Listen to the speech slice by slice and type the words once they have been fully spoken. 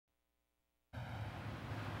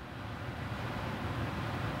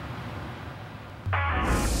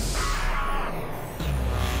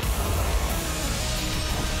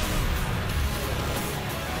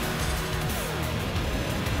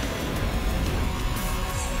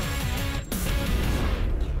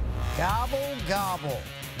Gobble, gobble.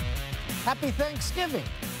 Happy Thanksgiving.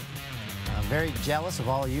 I'm very jealous of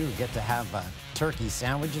all you who get to have turkey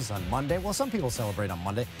sandwiches on Monday. Well, some people celebrate on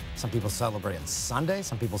Monday. Some people celebrate on Sunday.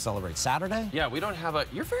 Some people celebrate Saturday. Yeah, we don't have a...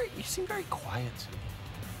 You seem very quiet.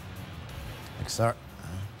 Like, sir.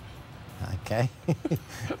 Okay.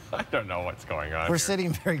 I don't know what's going on. We're here.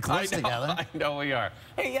 sitting very close together. I know we are.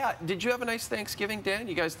 Hey, yeah, did you have a nice Thanksgiving, Dan?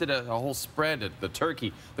 You guys did a whole spread at the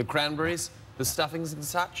turkey, the cranberries, the stuffings and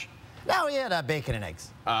such? No, we had bacon and eggs.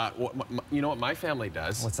 You know what my family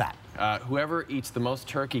does? What's that? Whoever eats the most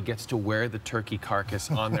turkey gets to wear the turkey carcass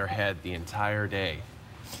on their head the entire day.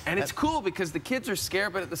 And it's cool because the kids are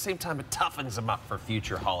scared, but at the same time, it toughens them up for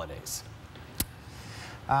future holidays.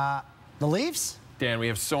 The Leafs? Dan, we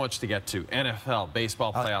have so much to get to. NFL,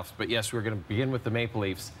 baseball playoffs, but yes, we're going to begin with the Maple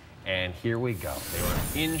Leafs, and here we go. They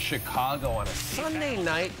were in Chicago on a Sunday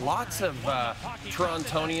night. Lots of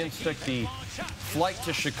Torontonians took the flight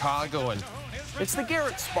to Chicago, and it's the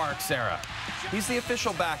Garrett Sparks era. He's the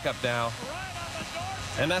official backup now.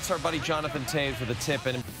 And that's our buddy Jonathan Toews with a tip.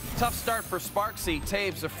 And tough start for Sparksy.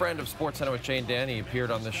 Toews, a friend of SportsCenter with Shane Danny,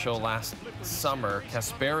 appeared on this show last summer.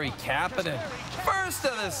 Kasperi Kapanen, first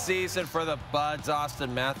of the season for the Buds.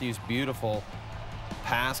 Auston Matthews, beautiful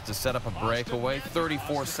pass to set up a breakaway.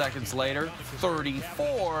 34 seconds later,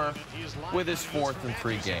 34 with his fourth in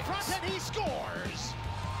 3 games.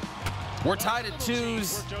 We're tied at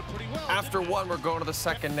 2s after 1. We're going to the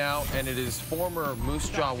second now, and it is former Moose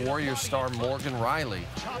Jaw Warriors star Morgan Rielly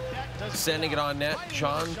sending it on net.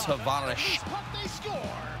 John Tavares.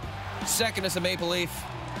 Second is a Maple Leaf.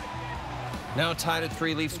 Now tied at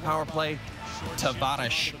 3. Leafs power play.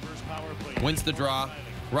 Tavares wins the draw.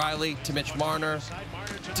 Rielly to Mitch Marner.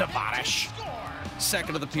 Tavares.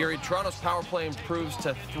 Second of the period. Toronto's power play improves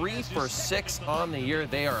to 3 for 6 on the year.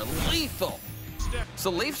 They are lethal. So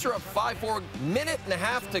Leafs are up 5-4, minute and a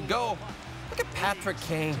half to go. Look at Patrick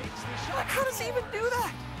Kane. How does he even do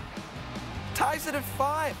that? Ties it at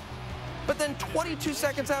 5. But then 22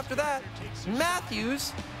 seconds after that,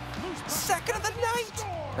 Matthews, second of the night.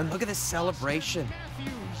 And look at this celebration.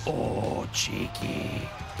 Oh, cheeky.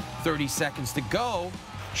 30 seconds to go.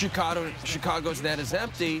 Chicago's net is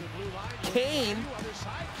empty. Kane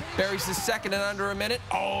buries his second in under a minute.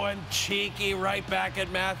 Oh, and cheeky right back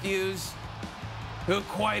at Matthews, who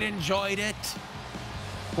quite enjoyed it.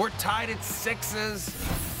 We're tied at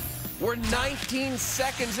 6s. We're 19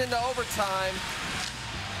 seconds into overtime.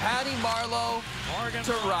 Patty Marleau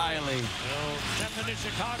to Rielly.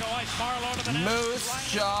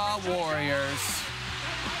 Moose Jaw Warriors.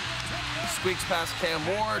 Squeaks past Cam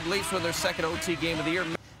Ward. Leafs win their second OT game of the year.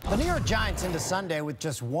 The New York Giants into Sunday with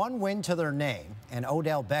just 1 win to their name, and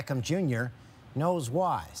Odell Beckham Jr. knows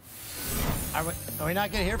why. Are we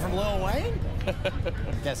not going to hear from Lil Wayne?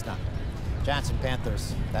 Guess not. Giants and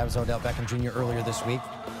Panthers. That was Odell Beckham Jr. earlier this week.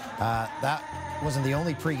 That wasn't the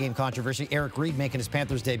only pregame controversy. Eric Reid making his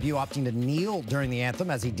Panthers debut, opting to kneel during the anthem,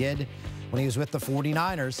 as he did when he was with the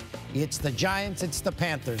 49ers. It's the Giants, it's the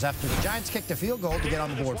Panthers. After the Giants kicked a field goal to get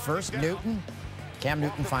on the board first, Cam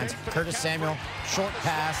Newton finds Curtis Samuel, short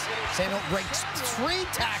pass. Samuel breaks 3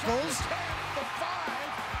 tackles.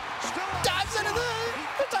 Dives into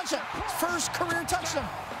the touchdown. First career touchdown.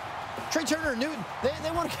 Trey Turner and Newton,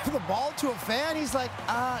 they want to give the ball to a fan. He's like,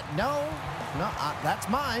 no, that's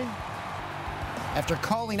mine. After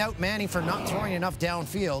calling out Manning for not throwing enough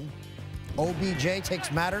downfield, OBJ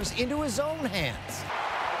takes matters into his own hands.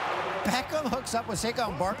 Beckham hooks up with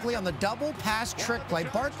Saquon Barkley on the double pass trick play.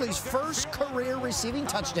 Barkley's first career receiving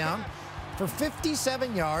touchdown for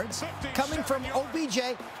 57 yards, coming from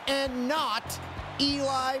OBJ and not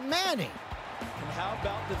Eli Manning.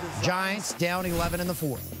 Giants down 11 in the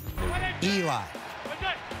 4th. Eli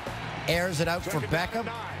airs it out for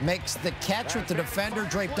Beckham, makes the catch with the defender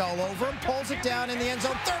draped all over him, pulls it down in the end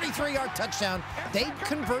zone, 33-yard touchdown. They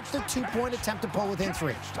convert the 2-point attempt to pull within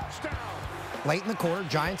 3. Late in the quarter,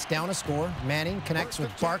 Giants down a score. Manning connects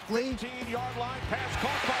with Barkley,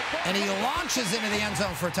 and he launches into the end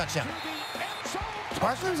zone for a touchdown.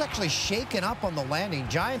 Barkley was actually shaken up on the landing.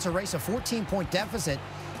 Giants erase a 14-point deficit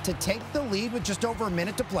to take the lead with just over a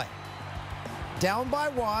minute to play. Down by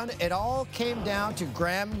 1, it all came down to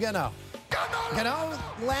Graham Gano. Gano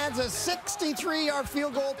lands a 63-yard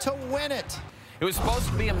field goal to win it. It was supposed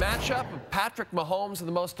to be a matchup of Patrick Mahomes and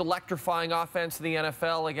the most electrifying offense in the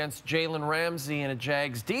NFL against Jalen Ramsey and a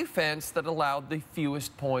Jags defense that allowed the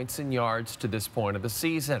fewest points and yards to this point of the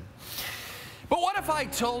season. But what if I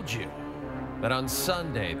told you that on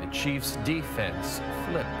Sunday the Chiefs defense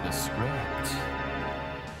flipped the script?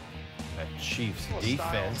 That Chiefs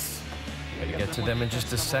defense Gonna get to them in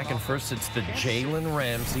just a second. First, it's the Jalen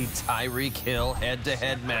Ramsey, Tyreek Hill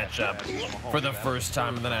head-to-head matchup for the first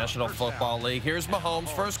time in the National Football League. Here's Mahomes,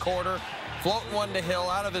 first quarter, floating one to Hill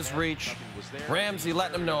out of his reach. Ramsey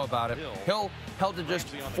letting him know about it. Hill held to just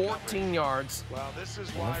 14 yards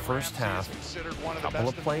in the first half. A couple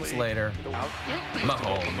of plays later,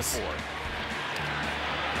 Mahomes.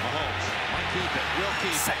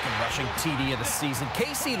 Second rushing TD of the season.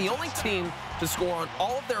 KC, the only team to score on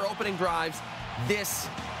all of their opening drives this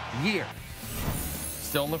year.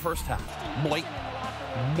 Still in the first half. Blake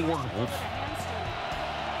Bortles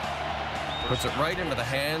puts it right into the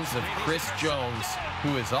hands of Chris Jones,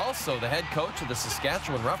 who is also the head coach of the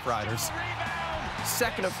Saskatchewan Roughriders.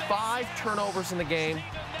 Second of 5 turnovers in the game.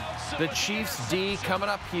 The Chiefs D coming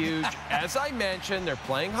up huge. As I mentioned, they're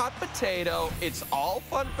playing hot potato. It's all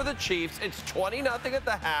fun for the Chiefs. It's 20-0 at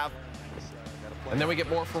the half. And then we get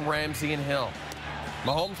more from Ramsey and Hill.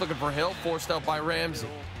 Mahomes looking for Hill, forced out by Ramsey.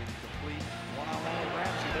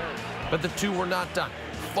 But the two were not done.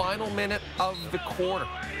 Final minute of the quarter.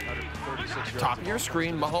 Top of your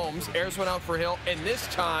screen, Mahomes airs one out for Hill, and this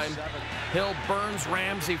time, Hill burns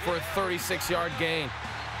Ramsey for a 36-yard gain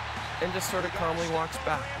and just sort of calmly walks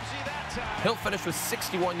back. Hill finished with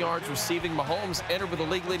 61 yards receiving. Mahomes entered with a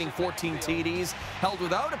league-leading 14 TDs, held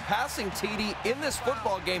without a passing TD in this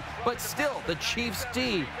football game, but still, the Chiefs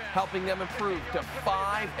D helping them improve to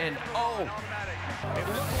 5-0.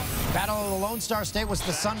 Battle of the Lone Star State was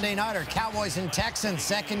the Sunday nighter. Cowboys and Texans,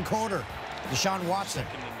 second quarter. Deshaun Watson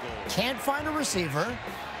can't find a receiver.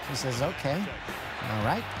 He says, okay, all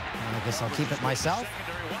right, I guess I'll keep it myself,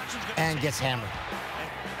 and gets hammered.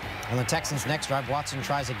 On the Texans' next drive, Watson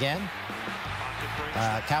tries again.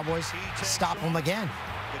 Cowboys stop him again.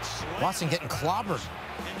 Watson getting clobbered.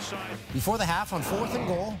 Before the half, on 4th and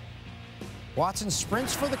goal, Watson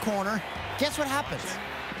sprints for the corner. Guess what happens?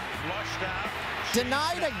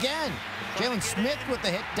 Denied again. Jalen Smith with the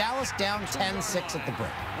hit. Dallas down 10-6 at the break.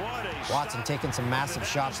 Watson taking some massive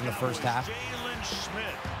shots in the first half.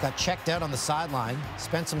 Got checked out on the sideline.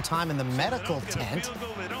 Spent some time in the medical tent.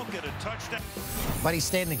 But he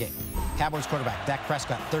stayed in the game. Cowboys quarterback, Dak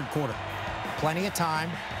Prescott, third quarter. Plenty of time.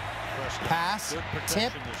 Pass,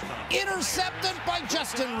 tip, intercepted by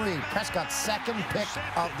Justin Reed. Prescott's second pick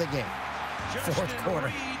of the game. Fourth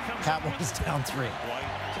quarter, Cowboys down 3.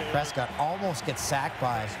 Prescott almost gets sacked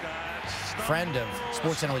by friend of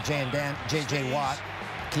SportsCenter with Jay and Dan, J.J. Watt.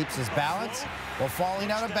 Keeps his balance while falling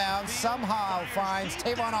out of bounds. Somehow finds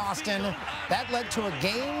Tavon Austin. That led to a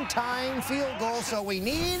game-tying field goal, so we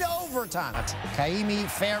need overtime. That's Kaimi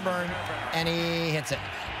Fairburn, and he hits it.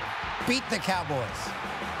 Beat the Cowboys,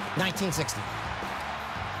 1960.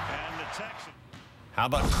 How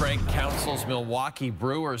about Craig Counsell's Milwaukee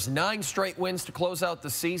Brewers? 9 straight wins to close out the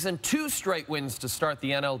season, 2 straight wins to start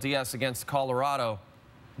the NLDS against Colorado.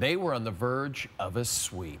 They were on the verge of a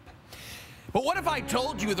sweep. But what if I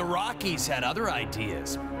told you the Rockies had other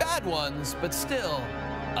ideas? Bad ones, but still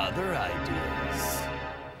other ideas.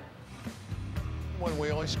 When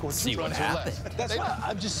we only scored 2 runs or less. That's why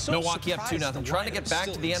I'm just so Milwaukee up 2-0, trying to get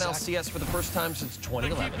back to the NLCS for the first time since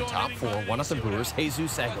 2011. Top 4, 1-0 Brewers.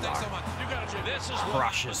 Jesus Aguilar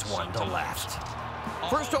crushes one to left.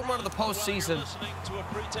 First home run of the postseason,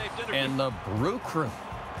 and the Brew Crew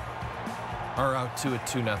are out to a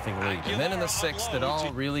 2-0 lead. And then in the 6th, it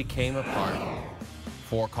all really came apart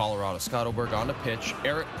for Colorado. Scott Oberg on the pitch.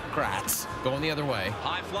 Eric Kratz going the other way.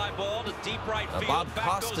 High fly ball to deep right field. Bob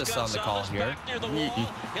Costas on the call here.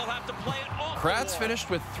 Kratz finished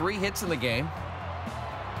with 3 hits in the game.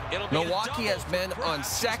 Milwaukee has men on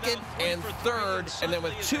 2nd and 3rd, and then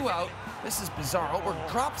with 2 out, this is bizarre. Oberg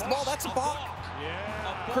drops the ball. That's a balk.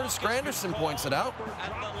 Curtis Granderson points it out.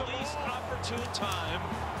 At the least opportune time.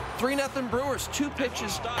 3-0 Brewers, 2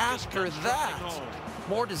 pitches after that.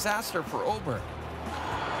 More disaster for Oberg.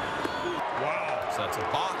 Wow. So that's a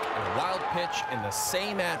balk and a wild pitch in the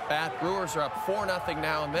same at-bat. Brewers are up 4-0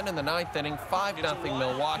 now, and then in the 9th inning, 5-0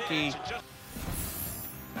 Milwaukee.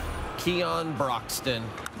 Keon Broxton,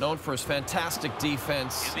 known for his fantastic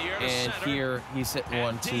defense, and here he's hitting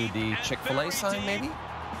one to the Chick-fil-A sign, maybe?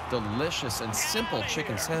 Delicious and simple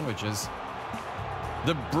chicken sandwiches.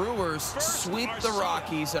 The Brewers sweep the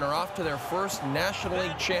Rockies and are off to their first National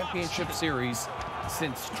League Championship Series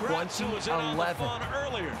since 2011.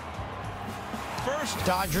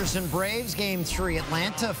 Dodgers and Braves, Game 3.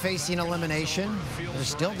 Atlanta facing elimination. They're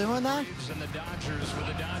still doing that?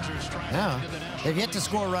 Yeah. They've yet to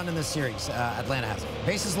score a run in this series. Atlanta has.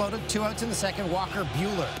 Bases loaded, 2 outs in the 2nd. Walker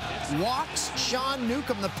Buehler walks Sean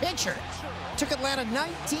Newcomb, the pitcher. Took Atlanta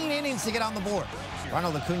 19 innings to get on the board.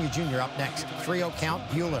 Ronald Acuna Jr. up next. 3-0 count,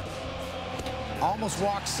 Buehler. almost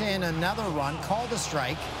walks in another run, called a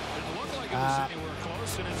strike.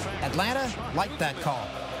 Atlanta liked that call.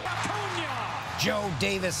 Joe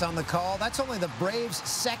Davis on the call. That's only the Braves'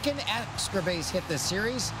 second extra base hit this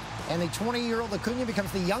series, and the 20-year-old Acuna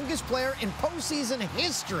becomes the youngest player in postseason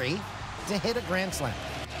history to hit a grand slam.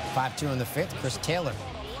 5-2 in the fifth. Chris Taylor,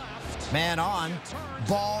 man on,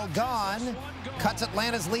 ball gone, cuts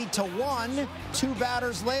Atlanta's lead to 1. 2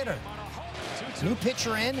 batters later. New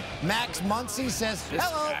pitcher in. Max Muncy says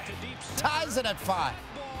hello, ties it at 5.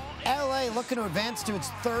 LA looking to advance to its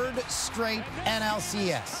 3rd straight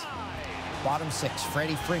NLCS. Bottom 6,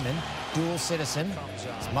 Freddie Freeman, dual citizen.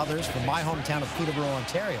 His mother's from my hometown of Peterborough,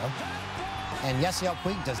 Ontario. And Yasiel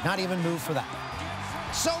Puig does not even move for that.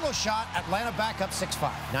 Solo shot, Atlanta back up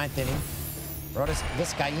 6-5. 9th inning, Rodas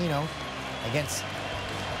Vizcaíno against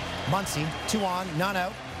Muncy. 2 on, none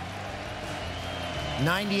out.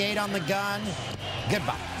 98 on the gun.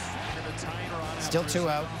 Goodbye. Still 2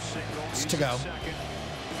 out. To go.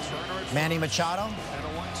 Manny Machado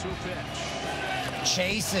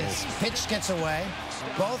chases. Pitch gets away.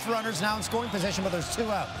 Both runners now in scoring position, but there's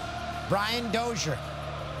 2 out. Brian Dozier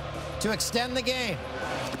to extend the game.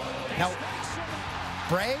 Now,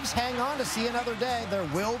 Braves hang on to see another day. There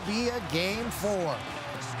will be a game 4.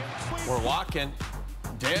 We're walking.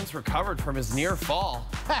 Dan's recovered from his near fall.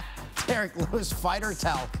 Derek Lewis Fighter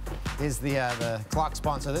Talc is the clock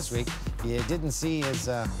sponsor this week. You didn't see his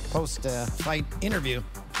post-fight interview.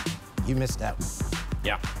 You missed out.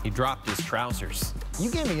 Yeah, he dropped his trousers. You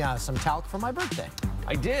gave me some talc for my birthday.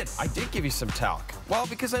 I did give you some talc. Well,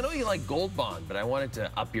 because I know you like Gold Bond, but I wanted to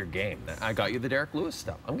up your game. I got you the Derek Lewis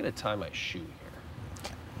stuff. I'm going to tie my shoe here.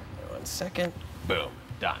 Okay. 1 second. Boom.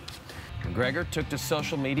 Done. McGregor took to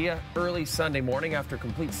social media early Sunday morning after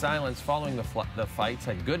complete silence following the fight.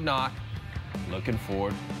 Said good knock. Looking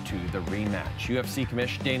forward to the rematch. UFC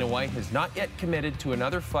Commissioner Dana White has not yet committed to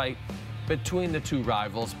another fight between the 2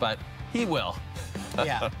 rivals, but he will.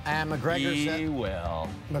 Yeah, and McGregor's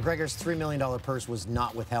 $3 million purse was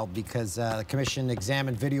not withheld because the commission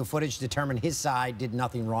examined video footage, determined his side did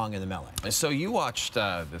nothing wrong in the melee. So you watched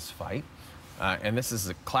this fight, and this is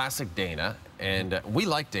a classic Dana, and we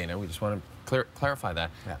like Dana. We just want to clarify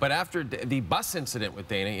that. Yeah. But after the bus incident with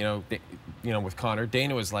Dana, with Conor,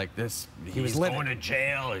 Dana was like this. He's going to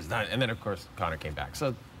jail. He's not, and then of course Conor came back.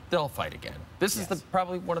 So they'll fight again. This is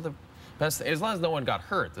probably one of the best. As long as no one got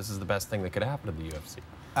hurt, this is the best thing that could happen to the UFC.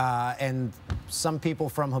 And some people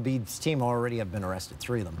from Khabib's team already have been arrested.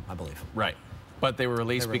 3 of them, I believe. Right. But they were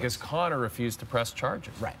released because Conor refused to press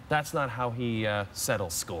charges. Right. That's not how he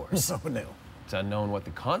settles scores. So no. It's unknown what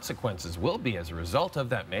the consequences will be as a result of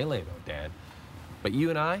that melee, though, Dan. But you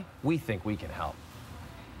and I, we think we can help.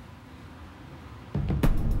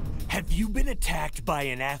 Have you been attacked by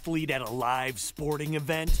an athlete at a live sporting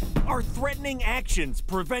event? Are threatening actions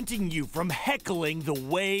preventing you from heckling the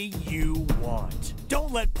way you want?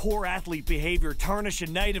 Don't let poor athlete behavior tarnish a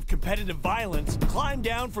night of competitive violence. Climb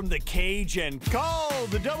down from the cage and call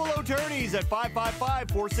the Double O Tourneys at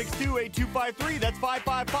 555-462-8253. That's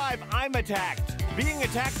 555-I'm-attacked. Being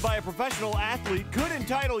attacked by a professional athlete could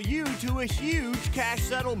entitle you to a huge cash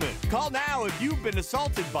settlement. Call now if you've been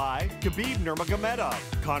assaulted by Khabib Nurmagomedov,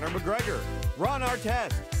 Conor McGregor, Ron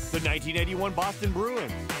Artest, the 1981 Boston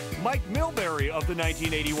Bruins, Mike Milbury of the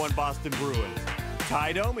 1981 Boston Bruins,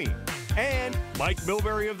 Ty Domi, and Mike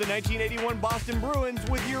Milbury of the 1981 Boston Bruins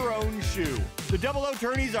with your own shoe. The Double O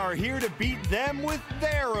Tourneys are here to beat them with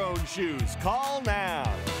their own shoes. Call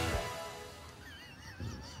now.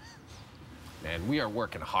 Man, we are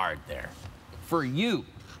working hard there. For you.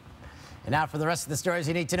 And now for the rest of the stories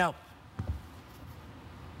you need to know.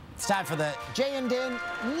 It's time for the Jay and Dan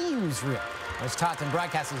Newsreel. As taught in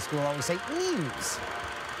broadcasting school, always say news.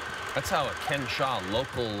 That's how a Ken Shaw,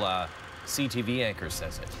 local CTV anchor,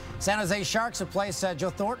 says it. San Jose Sharks have placed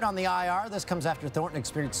Joe Thornton on the IR. This comes after Thornton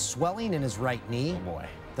experienced swelling in his right knee. Oh, boy.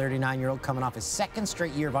 39-year-old coming off his 2nd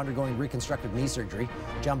straight year of undergoing reconstructive knee surgery.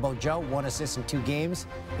 Jumbo Joe, 1 assist in 2 games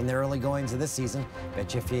in the early goings of this season.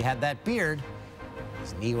 Bet you if he had that beard,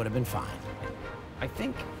 his knee would have been fine. I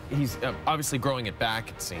think he's obviously growing it back,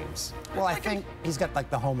 it seems. Well, I think he's got like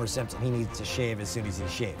the Homer Simpson. He needs to shave as soon as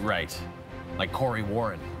he's shaved. Right. Like Corey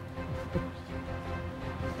Warren.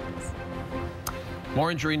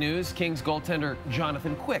 More injury news. Kings goaltender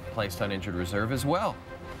Jonathan Quick placed on injured reserve as well.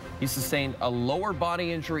 He sustained a lower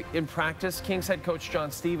body injury in practice. Kings head coach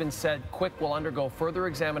John Stevens said Quick will undergo further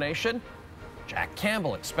examination. Jack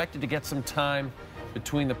Campbell expected to get some time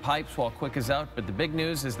between the pipes while Quick is out, but the big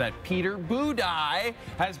news is that Peter Budaj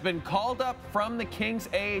has been called up from the Kings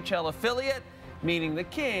AHL affiliate, meaning the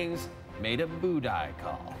Kings made a Budaj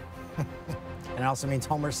call. And it also means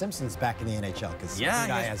Homer Simpson's back in the NHL because the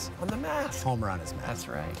guy has on the mask. Homer on his mask. That's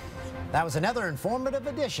right. That was another informative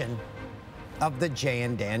edition of the Jay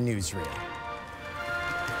and Dan Newsreel.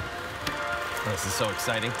 This is so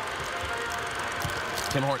exciting.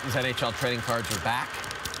 Tim Hortons NHL trading cards are back.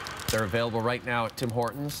 They're available right now at Tim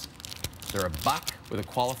Hortons. They're $1 with a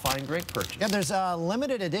qualifying drink purchase. Yeah, there's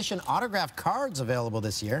limited edition autographed cards available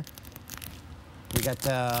this year. We got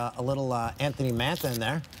a little Anthony Mantha in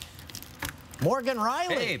there. Morgan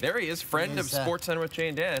Riley. Hey, there he is, friend of SportsCenter with Jay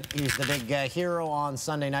and Dan. He's the big hero on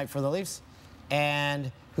Sunday night for the Leafs.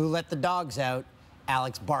 And who let the dogs out?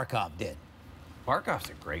 Alex Barkov did. Barkov's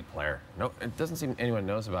a great player. No, it doesn't seem anyone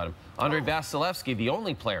knows about him. Andrei Vasilevsky, the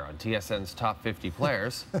only player on TSN's top 50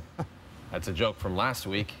 players. That's a joke from last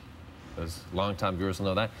week. Those longtime viewers will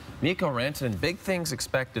know that. Mikko Rantanen, big things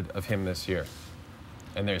expected of him this year.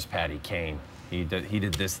 And there's Patty Kane. He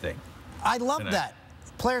did this thing. I love that.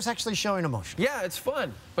 Players actually showing emotion. Yeah, it's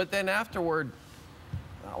fun. But then afterward,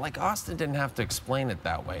 like Austin didn't have to explain it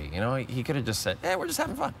that way. You know, he could have just said, hey, we're just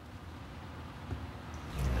having fun.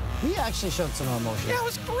 He actually showed some emotion. Yeah, it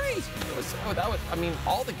was great. It was, I mean,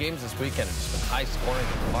 all the games this weekend have just been high scoring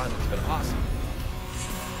and fun. It's been awesome.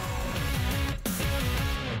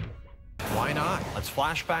 Why not? Let's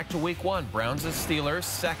flash back to week 1. Browns and Steelers,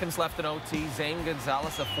 seconds left in OT. Zane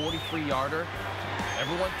Gonzalez, a 43-yarder.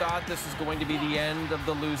 Everyone thought this was going to be the end of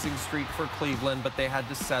the losing streak for Cleveland, but they had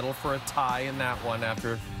to settle for a tie in that one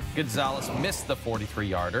after Gonzalez missed the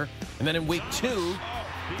 43-yarder. And then in week 2,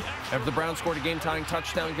 after the Browns scored a game-tying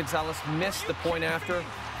touchdown, Gonzalez missed the point after,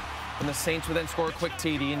 and the Saints would then score a quick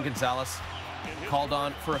TD, and Gonzalez called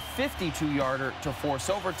on for a 52-yarder to force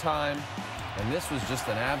overtime, and this was just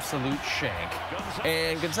an absolute shank.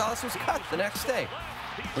 And Gonzalez was cut the next day,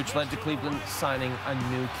 which led to Cleveland signing a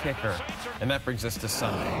new kicker. And that brings us to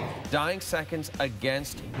Sunday. Dying seconds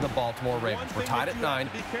against the Baltimore Ravens. We're tied at 9.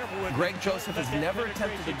 Greg Joseph has never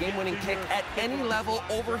attempted a game-winning kick at any level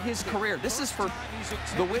over his career. This is for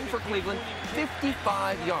the win for Cleveland,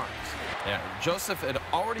 55 yards. Yeah, Joseph had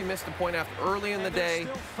already missed a point after early in the day,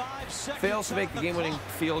 fails to make the game-winning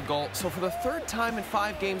field goal. So for the 3rd time in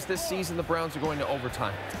 5 games this season, the Browns are going to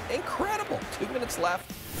overtime. Incredible. 2 minutes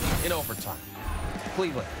left in overtime.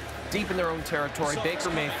 Cleveland, deep in their own territory.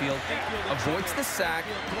 Baker Mayfield avoids the sack,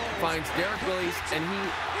 finds Derek Willis, and he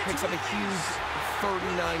picks up a huge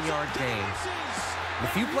 39-yard gain. A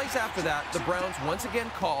few plays after that, the Browns once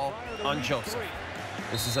again call on Joseph.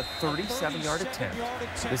 This is a 37-yard attempt.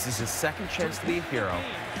 This is his 2nd chance to be a hero,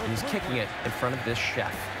 and he's kicking it in front of this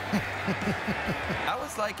chef. That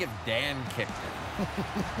was like if Dan kicked it.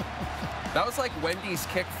 That was like Wendy's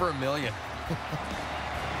kick for $1 million.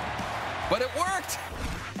 But it worked.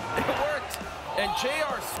 It worked. And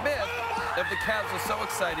J.R. Smith of the Cavs was so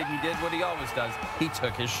excited he did what he always does. He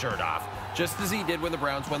took his shirt off, just as he did when the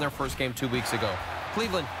Browns won their first game 2 weeks ago.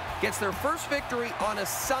 Cleveland gets their first victory on a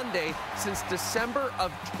Sunday since December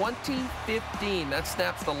of 2015. That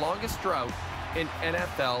snaps the longest drought in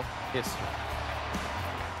NFL history.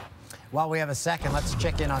 While we have a second, let's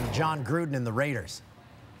check in on John Gruden and the Raiders.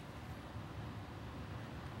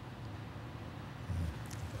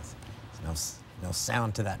 No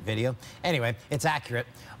sound to that video. Anyway, it's accurate.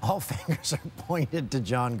 All fingers are pointed to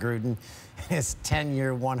John Gruden and his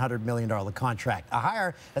 10-year, $100 million contract, a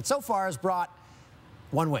hire that so far has brought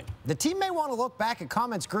 1 win. The team may want to look back at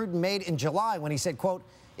comments Gruden made in July when he said, quote,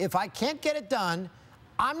 "If I can't get it done,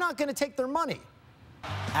 I'm not going to take their money,"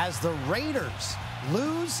 as the Raiders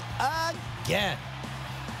lose again.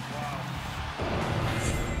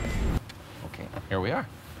 Okay, here we are.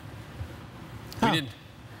 We did.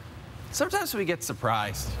 Sometimes we get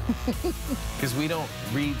surprised because we don't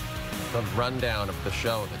read the rundown of the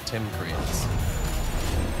show that Tim creates.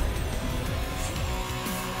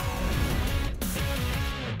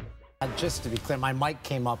 Just to be clear, my mic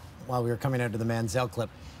came up while we were coming out of the Manziel clip.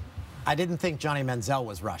 I didn't think Johnny Manziel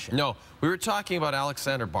was Russian. No, we were talking about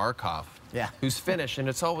Alexander Barkov, yeah, who's Finnish, and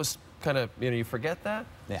it's always kind of, you know, you forget that.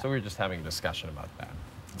 Yeah. So we were just having a discussion about that.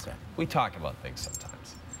 That's right. We talk about things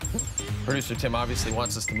sometimes. Producer Tim obviously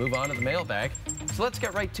wants us to move on to the mailbag, so let's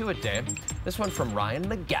get right to it, Dan. This one from Ryan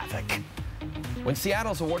McGavick. When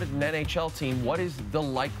Seattle's awarded an NHL team, what is the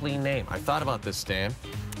likely name? I thought about this, Dan.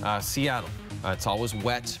 Seattle. It's always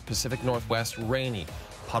wet, Pacific Northwest, rainy.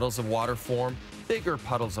 Puddles of water form, bigger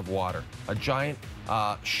puddles of water. A giant,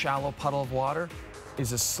 shallow puddle of water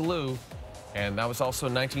is a slough, and that was also a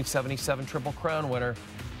 1977 Triple Crown winner.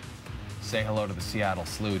 Say hello to the Seattle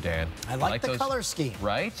Slough, Dan. I like the color scheme.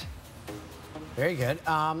 Right? Very good.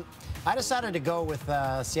 I decided to go with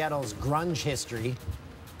Seattle's grunge history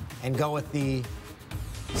and go with the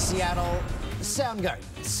Seattle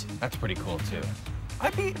Soundgardens. That's pretty cool, too.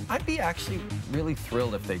 I'd be actually really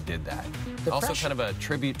thrilled if they did that. Also kind of a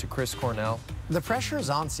tribute to Chris Cornell. The pressure is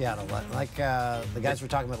on Seattle, like the guys were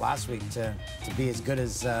talking about last week, to be as good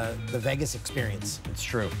as the Vegas experience. It's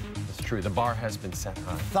true. It's true. The bar has been set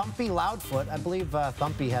high. Thumpy Loudfoot, I believe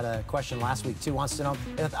Thumpy had a question last week too, wants to know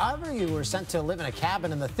if either of you were sent to live in a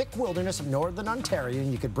cabin in the thick wilderness of Northern Ontario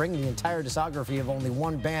and you could bring the entire discography of only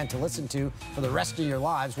one band to listen to for the rest of your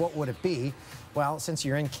lives, what would it be? Well, since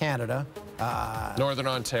you're in Canada... Northern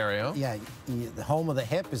Ontario. Yeah, the home of the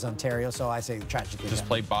hip is Ontario, so I say tragically. Just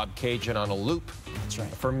play Bob Cajun on a loop. That's right.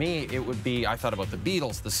 For me, it would be, I thought about the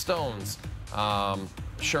Beatles, the Stones,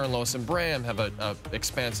 Sharon Lois and Bram have an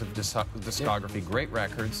expansive discography, great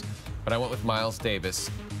records, but I went with Miles Davis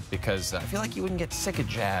because I feel like you wouldn't get sick of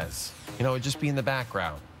jazz. You know, it would just be in the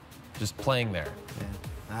background, just playing there.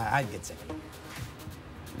 Yeah, I'd get sick.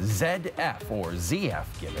 ZF, or ZF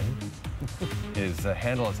given, his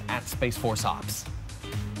handle is @SpaceForceOps.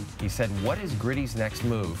 He said, what is Gritty's next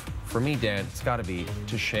move? For me, Dan, it's got to be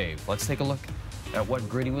to shave. Let's take a look at what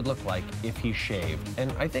Gritty would look like if he shaved.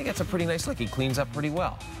 And I think it's a pretty nice look. He cleans up pretty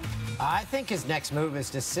well. I think his next move is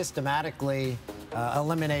to systematically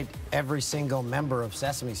eliminate every single member of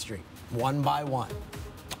Sesame Street, one by one.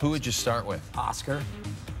 Who would you start with? Oscar.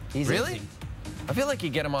 He's really? easy. I feel like you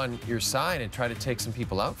get him on your side and try to take some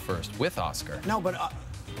people out first with Oscar. No, but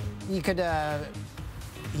you could...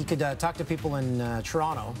 he could talk to people in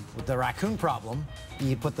Toronto with the raccoon problem.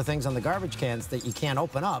 You put the things on the garbage cans that you can't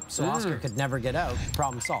open up, so Oscar could never get out.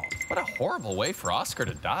 Problem solved. What a horrible way for Oscar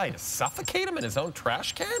to die, to suffocate him in his own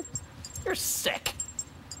trash can? You're sick.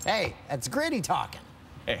 Hey, that's Gritty talking.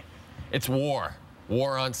 Hey, it's war.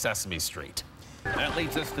 War on Sesame Street. That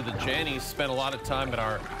leads us to the Jannies. Spent a lot of time at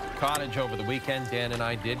our cottage over the weekend. Dan and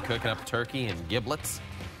I did, cooking up turkey and giblets.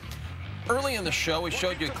 Early in the show, we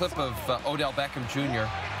showed you a clip of Odell Beckham Jr.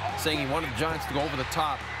 saying he wanted the Giants to go over the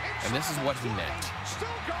top, and this is what he meant.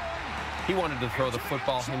 He wanted to throw the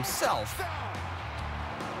football himself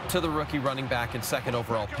to the rookie running back and second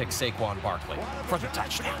overall pick Saquon Barkley for the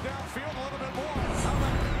touchdown.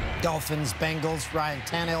 Dolphins, Bengals, Ryan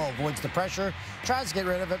Tannehill avoids the pressure, tries to get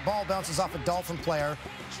rid of it, ball bounces off a Dolphin player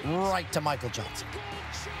right to Michael Johnson.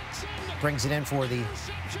 Brings it in for the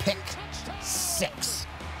pick 6.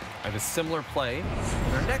 I have a similar play in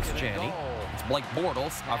our next Janny. It's Blake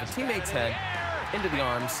Bortles off a teammate's head into the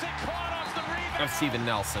arms of Steven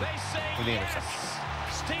Nelson for the interception.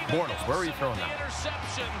 Bortles, where are you throwing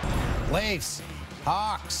that? Leafs,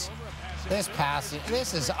 Hawks. This pass,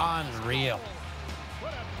 this is unreal.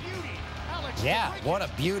 Yeah, what a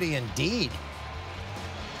beauty indeed.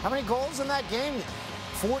 How many goals in that game?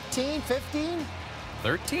 14, 15?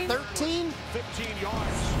 13? 13? 15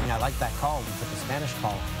 yards. Yeah, I like that call. We put the Spanish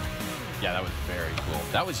call. Yeah, that was very cool.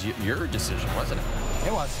 That was your decision, wasn't it?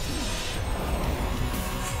 It was.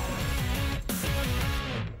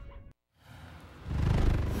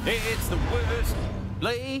 It's the worst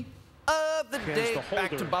play of the day.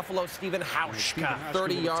 Back to Buffalo, Stephen Hauschka,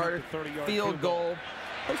 30-yard field goal.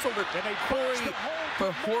 Placeholder Corey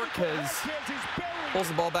Pahorkas pulls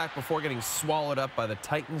the ball back before getting swallowed up by the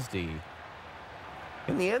Titans D.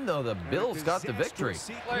 In the end, though, the Bills got the victory.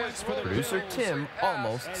 Producer Tim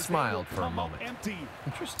almost smiled for a moment.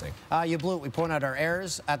 Interesting. You blew it. We point out our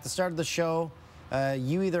errors. At the start of the show,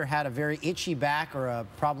 you either had a very itchy back or a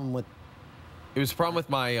problem with... It was a problem with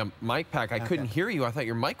my mic pack. I couldn't hear you. I thought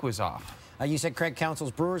your mic was off. You said Craig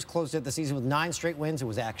Counsell's Brewers closed out the season with 9 straight wins. It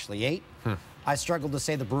was actually 8. I struggled to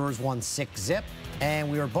say the Brewers won 6-zip,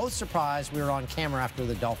 and we were both surprised we were on camera after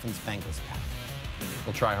the Dolphins-Bengals pack.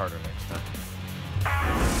 We'll try harder next time.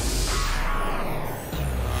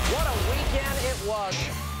 What a weekend it was.